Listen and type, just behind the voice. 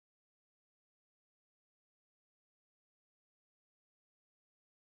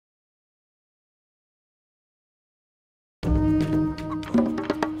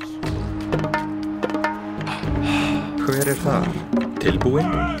Hver þar? Tilbúin?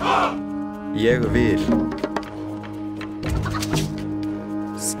 Ég vil.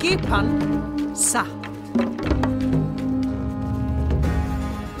 Skipan satt.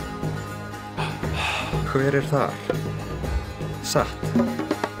 Hver þar? Satt.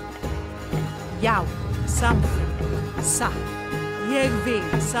 Já, samþykkt. Satt. Ég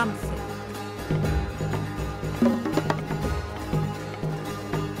vil samþykkt.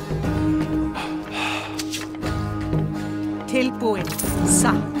 Tilbúin,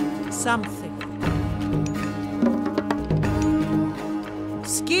 satt, samþykkt.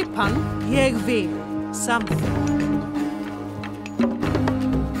 Skipan, ég vil, samþykkt.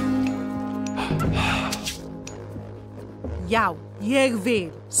 Já, ég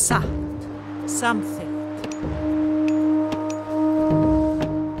vil, satt, samþykkt.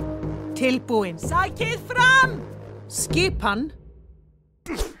 Tilbúin, sækið fram! Skipan.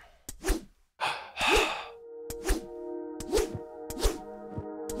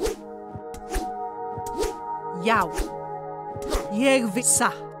 Já, ég vil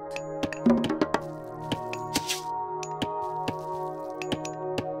satt.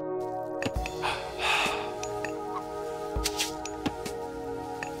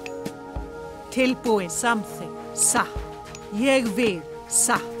 Tilbúin samþykkt, satt. Ég vil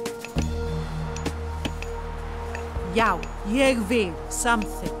satt. Já, ég vil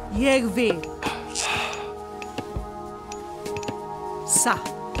samþykkt. Ég vil satt.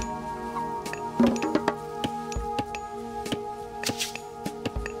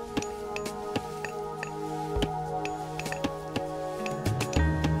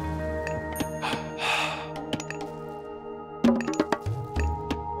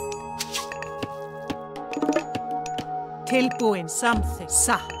 Tilbúin samþykkt,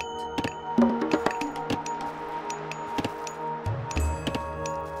 satt.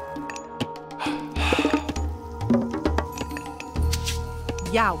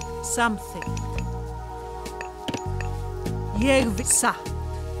 Já, samþykkt. Ég vil satt.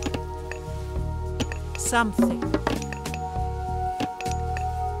 Samþykkt.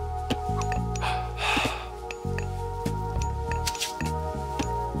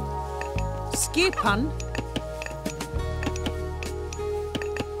 Skipan.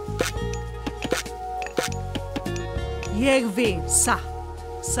 Ég vil satt.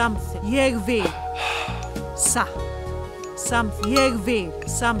 Samþykkt. Ég vil satt. Ég vil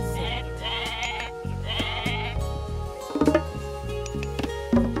samþykkt.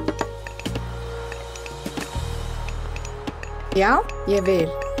 Já, ég vil.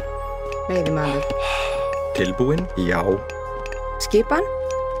 Veiðimaður. Tilbúin? Já. Skipan?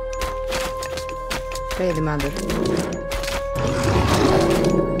 Veiðimaður.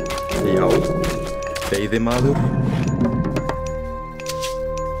 Já. Veiðimaður.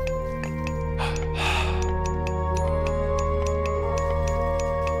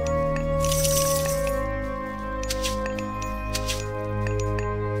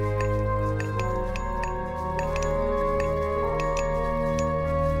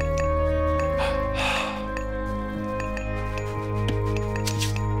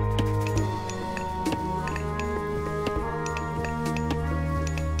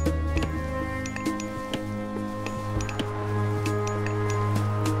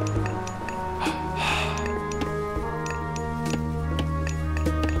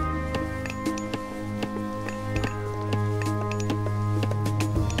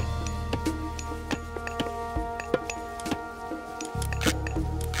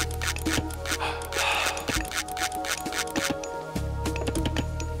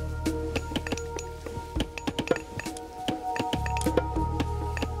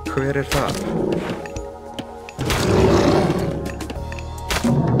 Hver þar?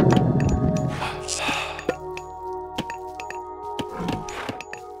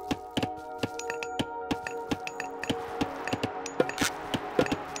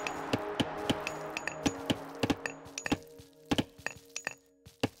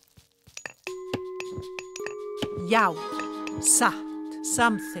 Já, satt,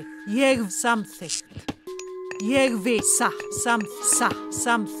 samþykkt. Ég samþykkt. Ég vil satt,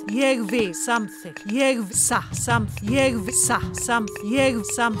 ég vil samþykkt. Ég vil satt, ég vil satt,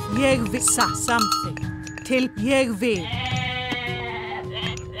 ég vil satt, samþykkt. Til ég vil.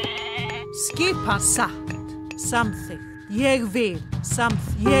 Skipa satt, samþykkt. Ég vil,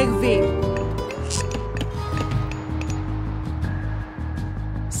 ég vil.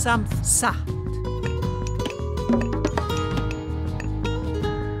 Satt.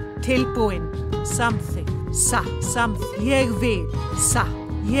 Tilbúin, samþykkt. Ég vil, satt,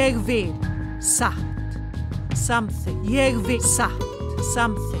 ég vil, satt, samþykkt, ég vil, satt,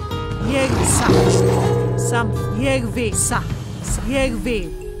 samþykkt, ég vil, satt, Ég vil. Ég vil.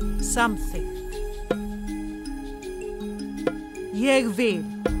 Samþykkt. Ég vil.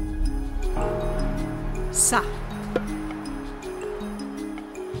 Satt.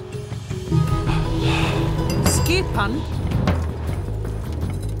 Skipan.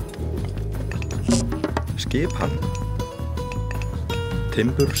 Skipan.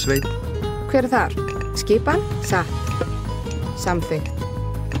 Timbursveit. Hver er þar? Skipan? Satt. Samþykkt.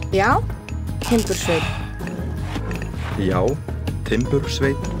 Já. Timbursveit. Já.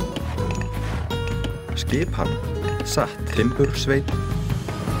 Timbursveit. Skipan. Satt. Timbursveit.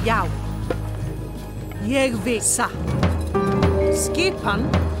 Já. Ég vil. Satt. Skipan.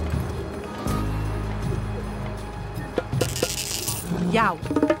 Já.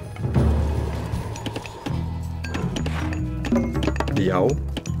 Já.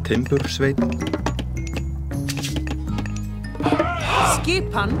 Timbursveit.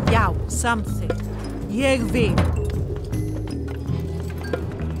 Skipan. Já. Samþykkt. Ég vil.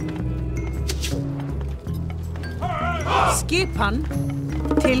 Skipan.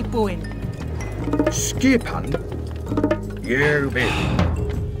 Tilbúin. Skipan. Ég vil.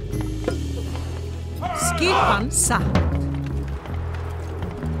 Skipan. Satt.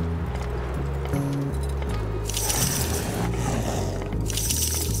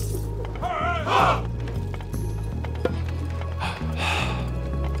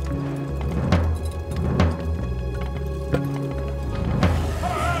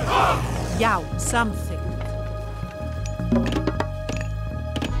 Já, samþykkt.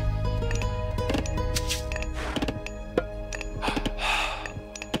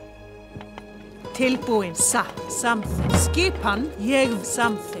 Tilbúin. Satt. Samþykkt. Skipan. Ég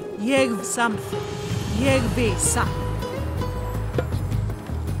samþykkt. Ég samþykkt. Ég vil. Satt.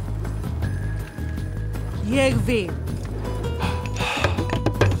 Ég vil.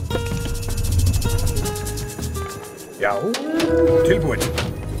 Já. Tilbúin.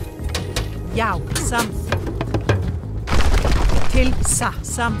 Já, samþykkt. Til. Satt.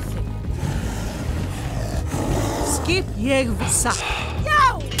 Samþykkt. Skip. Ég vil. Satt.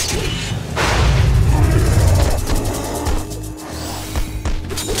 Já!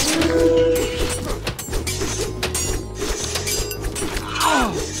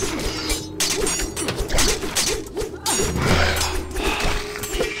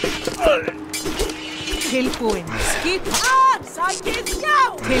 Tilbúin. Skip. Sækið. Já!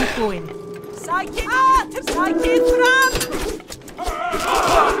 Tilbúin. Sækið fram!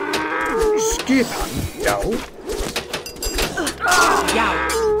 Skipan. Já. Já.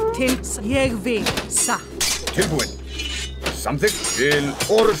 Til. Ég vil. Satt. Tilbúin. Samþykkt til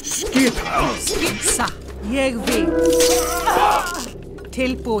orð skipan. Skip. Satt. Ég vil.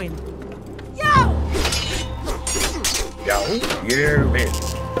 Tilbúin. Já! Já. Ég vil.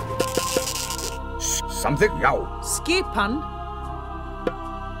 Samþykkt. Já. Skipan.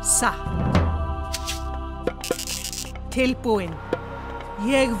 Satt. Tilbúin.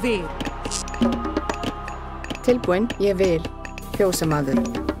 Ég vil. Tilbúin. Ég vil. Fjósamaður.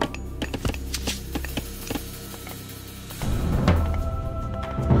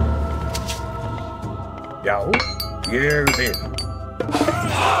 Já. Ég vil.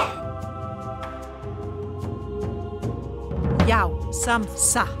 Já.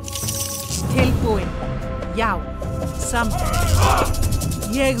 Satt. Tilbúin. Já. Samt.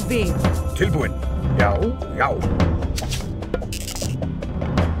 Ég vil. Tilbúin. Já. Já.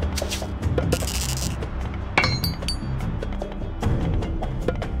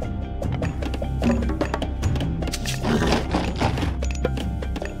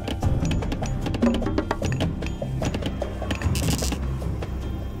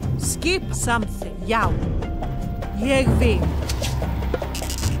 Skip. Samþykkt. Já. Ég vil.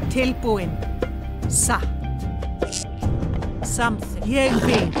 Tilbúin. Satt. Samþykkt. Ég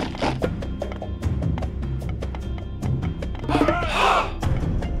vil.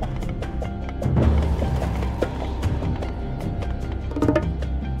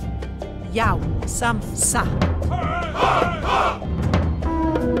 Já. Satt.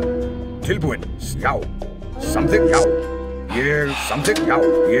 Tilbúin. Já. Samþykkt. Já. Ég samþykkt. Já.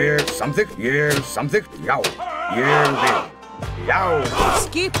 Ég samþykkt. Ég samþykkt. Já. Ég vil. Já.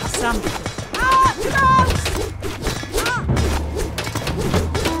 Skip. Samþykkt.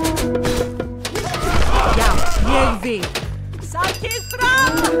 Já. Ég vil. Sækið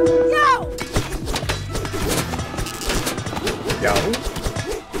fram! Já! Já.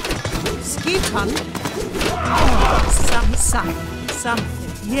 Skipan. Samþykkt.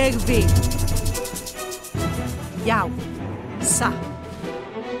 Ég vil. Já. Satt.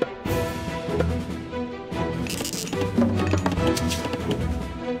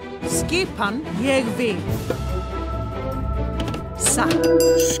 Skipan, ég vil. Satt.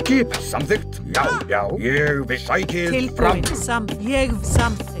 Skip samþykkt. Já, já. Ég vil sækið fram. Tilbúin, ég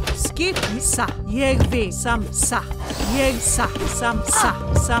samþykkt. Skip, satt. Ég vil, satt. Ég satt,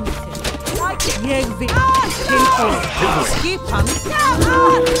 samþykkt. Ég vil. Tilbúin. Skipan.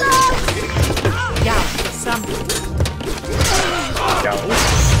 Já, samþykkt. Já,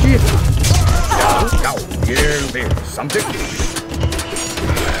 skipan. Já, já. Ég vil samþykkt.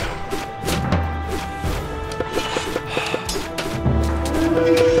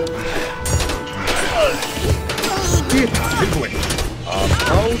 Skipan tilbúin.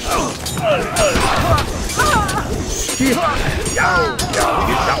 Skipan. Já, já,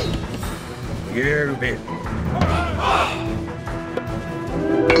 já. Ég vil.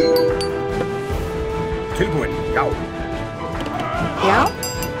 Tilbúin, já. Já.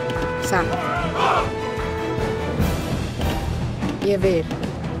 Satt. Ég vil.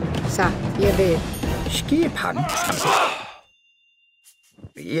 Satt. Ég vil. Skipan samþykkt.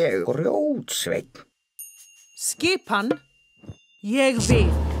 Ég grjótsveinn. Skipan, ég vil.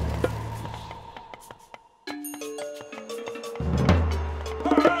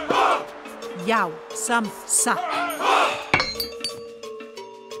 Já, satt.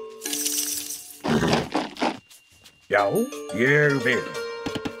 Já, ég vil.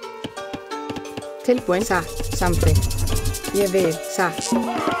 Tilbúin, satt. Samþykkt. Ég vil. Satt.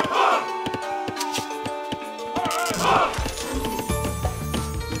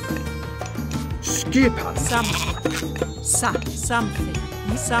 Skipan. Samþykkt. Satt, samþykkt.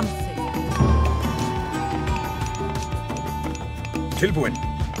 Tilbúin.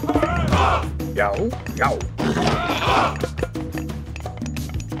 Já, já.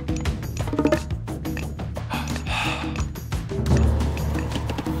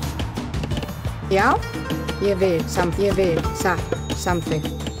 Já. Ég vil. Ég vil. Satt.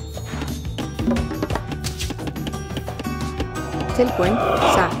 Samþykkt. Tilbúin.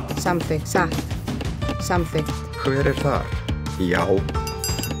 Satt. Samþykkt. Satt. Samþykkt. Hver þar? Já.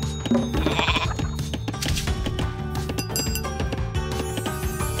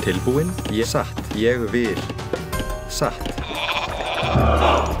 Tilbúin? Ég satt. Ég vil. Satt.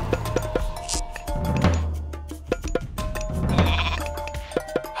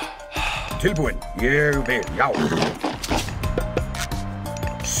 Tilbúin. Ég vil. Já.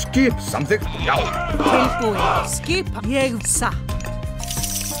 Skip samþykkt. Já. Tilbúin. Skipan, ég satt.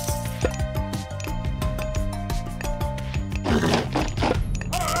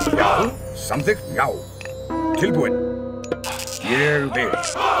 Já. Samþykkt. Já. Tilbúin. Ég vil.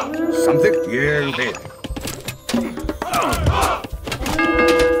 Samþykkt. Ég vil.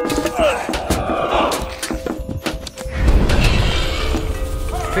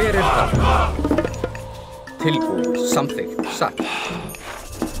 Hver það? Tilbúin. Samþykkt. Satt.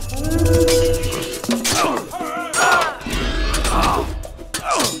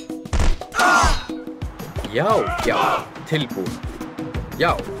 Já, já. Tilbúin.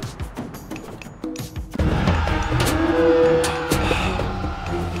 Já.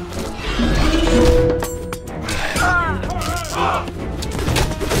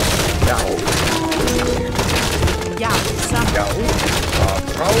 Já. Já, samt. Já.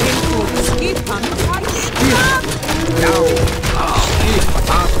 Frá. Tilbúin. Skipan. Skip. Já. Skip.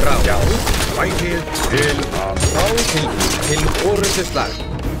 Frá. Já. Sækið til frá. Til orðuslag.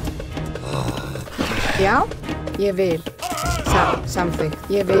 Já. Ég vil. Satt. Samþykkt.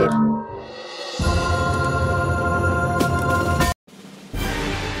 Ég vil.